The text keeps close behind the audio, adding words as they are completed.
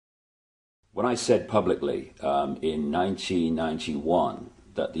when I said publicly in 1991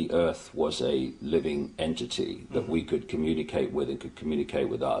 that the Earth was a living entity that we could communicate with and could communicate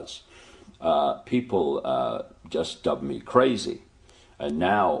with us, people just dubbed me crazy. And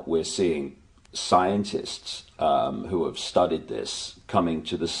now we're seeing scientists who have studied this coming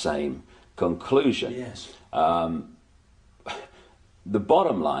to the same conclusion. Yes. The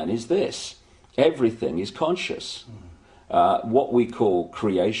bottom line is this: everything is conscious. What we call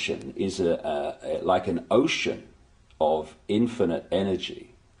creation is like an ocean of infinite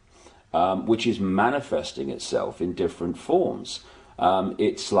energy, which is manifesting itself in different forms.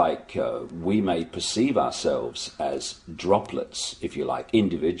 It's like we may perceive ourselves as droplets, if you like,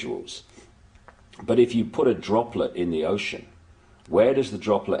 individuals. But if you put a droplet in the ocean, where does the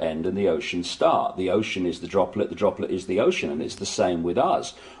droplet end and the ocean start? The ocean is the droplet is the ocean, and it's the same with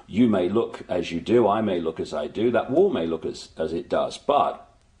us. You may look as you do, I may look as I do, that wall may look as it does, but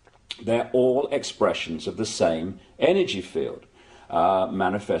they're all expressions of the same energy field,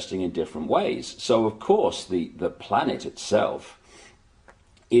 manifesting in different ways. So, of course, the planet itself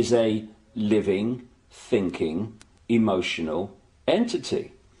is a living, thinking, emotional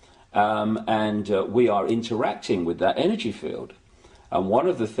entity. And we are interacting with that energy field. And one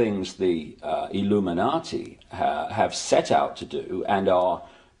of the things the Illuminati have set out to do and are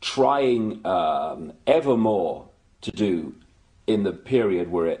trying ever more to do in the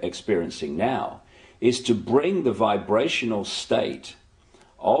period we're experiencing now is to bring the vibrational state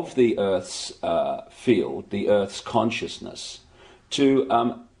of the Earth's field, the Earth's consciousness, to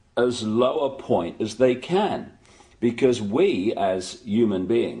as low a point as they can. Because we, as human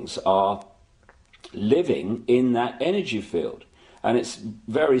beings, are living in that energy field. And it's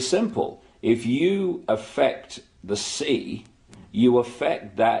very simple. If you affect the sea, you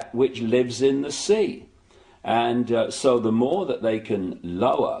affect that which lives in the sea. And so the more that they can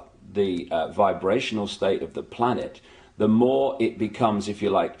lower the vibrational state of the planet, the more it becomes, if you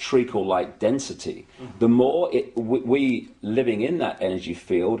like, treacle-like density. Mm-hmm. The more we living in that energy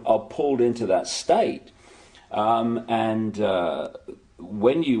field are pulled into that state.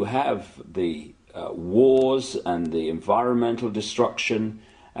 When you have the wars and the environmental destruction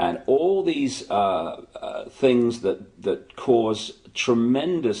and all these things that cause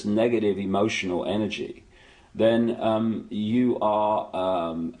tremendous negative emotional energy, then you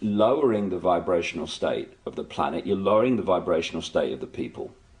are lowering the vibrational state of the planet, you're lowering the vibrational state of the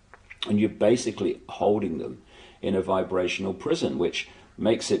people, and you're basically holding them in a vibrational prison, which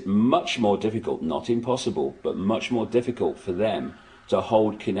makes it much more difficult, not impossible, but much more difficult for them to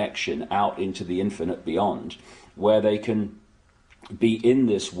hold connection out into the infinite beyond, where they can be in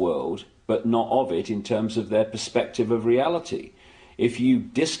this world, but not of it in terms of their perspective of reality. If you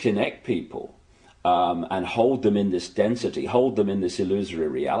disconnect people and hold them in this density, hold them in this illusory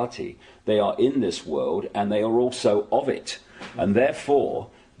reality, they are in this world and they are also of it. And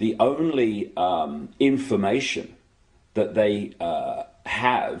therefore, the only information that they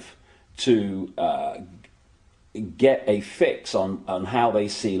have to get a fix on how they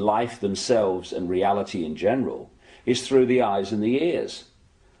see life themselves and reality in general is through the eyes and the ears.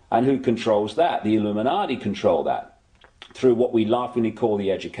 And who controls that? The Illuminati control that through what we laughingly call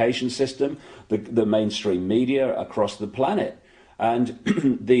the education system, the mainstream media across the planet. And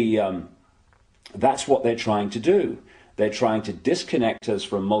that's what they're trying to do. They're trying to disconnect us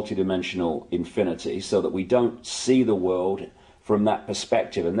from multidimensional infinity so that we don't see the world from that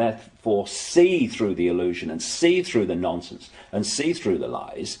perspective and therefore see through the illusion and see through the nonsense and see through the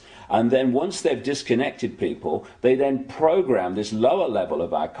lies. And then once they've disconnected people, they then program this lower level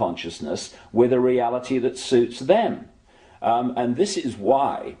of our consciousness with a reality that suits them. And this is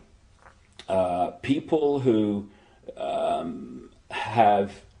why people who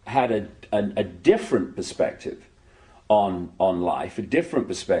have had a different perspective on life, a different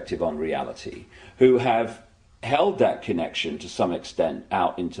perspective on reality, who have held that connection to some extent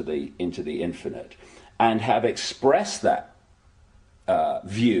out into the infinite, and have expressed that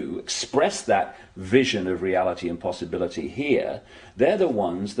view, expressed that vision of reality and possibility here, they're the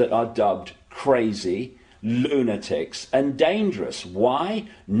ones that are dubbed crazy, lunatics, and dangerous. Why?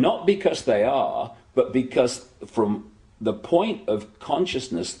 Not because they are, but because from the point of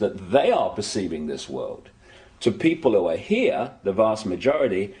consciousness that they are perceiving this world, to people who are here, the vast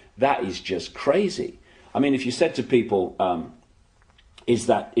majority, that is just crazy. I mean, if you said to people, is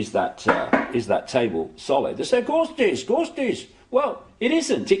that table solid? They say, of course it is. Well, it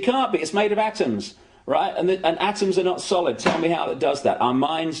isn't. It can't be. It's made of atoms, right? And atoms are not solid. Tell me how it does that. Our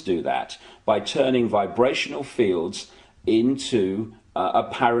minds do that by turning vibrational fields into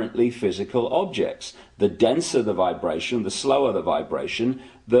apparently physical objects. The denser the vibration, the slower the vibration,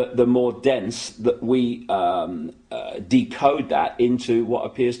 the more dense that we decode that into what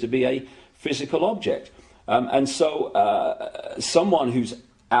appears to be a physical object. And so someone who's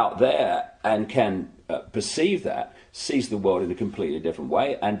out there and can perceive that sees the world in a completely different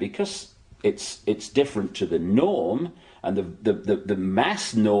way, and because it's different to the norm and the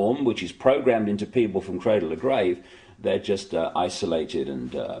mass norm, which is programmed into people from cradle to grave, they're just isolated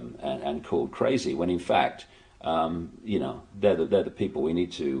and called crazy. When in fact, they're the people we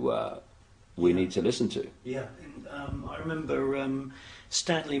need to listen to. Yeah, I remember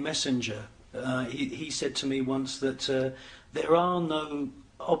Stanley Messenger. He said to me once that there are no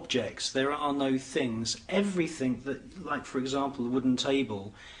objects, there are no things. Everything that, like for example, the wooden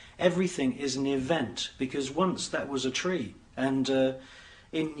table, everything is an event, because once that was a tree, and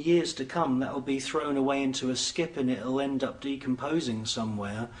in years to come that will be thrown away into a skip and it'll end up decomposing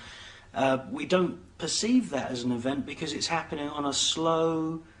somewhere. We don't perceive that as an event because it's happening on a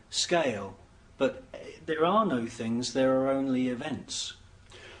slow scale. But there are no things, there are only events.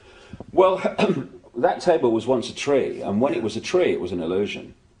 Well, that table was once a tree, and when it was a tree, it was an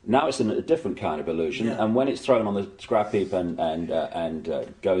illusion. Now it's a different kind of illusion, and when it's thrown on the scrap heap and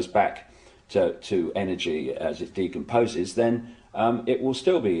goes back to energy as it decomposes, then it will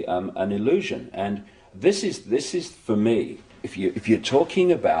still be an illusion. And this is for me, if you're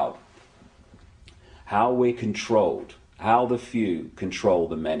talking about how we're controlled, how the few control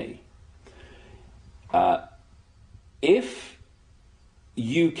the many. If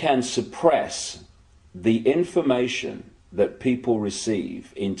you can suppress the information that people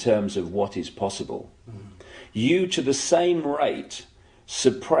receive in terms of what is possible, you to the same rate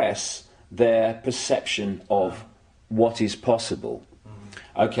suppress their perception of what is possible.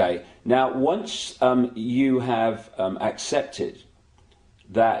 Okay, now once you have accepted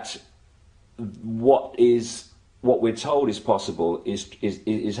that what we're told is possible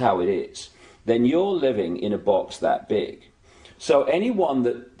is how it is, then you're living in a box that big. So anyone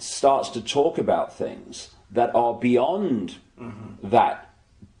that starts to talk about things that are beyond that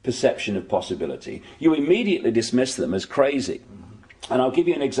perception of possibility, you immediately dismiss them as crazy. And I'll give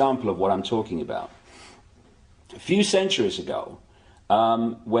you an example of what I'm talking about. A few centuries ago,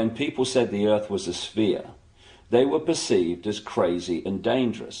 when people said the Earth was a sphere, they were perceived as crazy and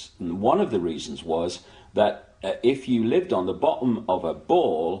dangerous. And one of the reasons was that if you lived on the bottom of a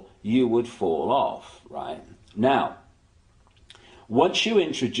ball, you would fall off, right? Now, once you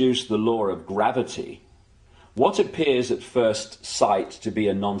introduce the law of gravity, what appears at first sight to be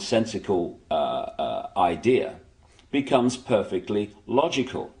a nonsensical idea becomes perfectly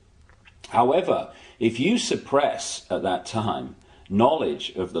logical. However, if you suppress at that time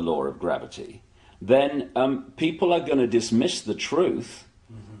knowledge of the law of gravity, then people are going to dismiss the truth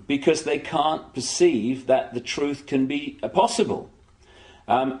because they can't perceive that the truth can be possible.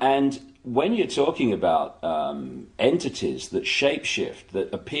 And when you're talking about entities that shapeshift,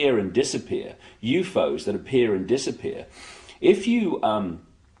 that appear and disappear, UFOs that appear and disappear, if you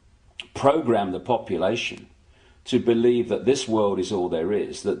program the population to believe that this world is all there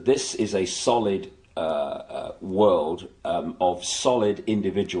is, that this is a solid world of solid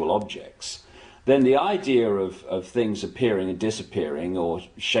individual objects, then the idea of things appearing and disappearing or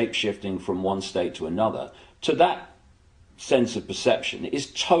shape-shifting from one state to another, to that sense of perception,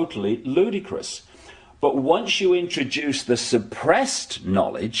 is totally ludicrous. But once you introduce the suppressed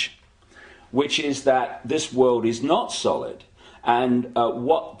knowledge, which is that this world is not solid, and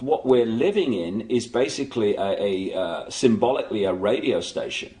what we're living in is basically symbolically a radio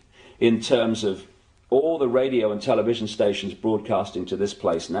station, in terms of all the radio and television stations broadcasting to this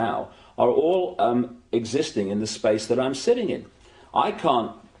place now are all existing in the space that I'm sitting in. I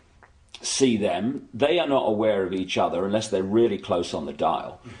can't see them. They are not aware of each other unless they're really close on the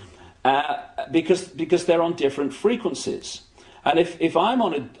dial, because they're on different frequencies. And if I'm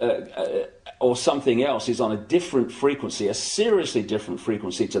on or something else is on a different frequency, a seriously different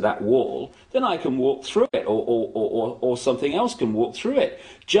frequency to that wall, then I can walk through it, or something else can walk through it.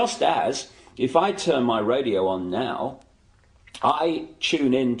 Just as if I turn my radio on now, I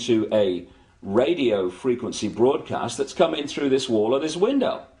tune into a radio frequency broadcast that's coming through this wall or this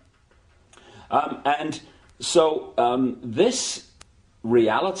window. And so this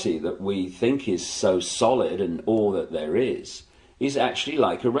reality that we think is so solid and all that there is actually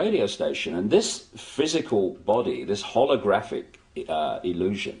like a radio station. And this physical body, this holographic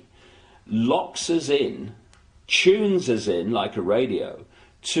illusion, locks us in, tunes us in like a radio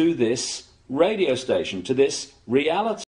to this radio station, to this reality.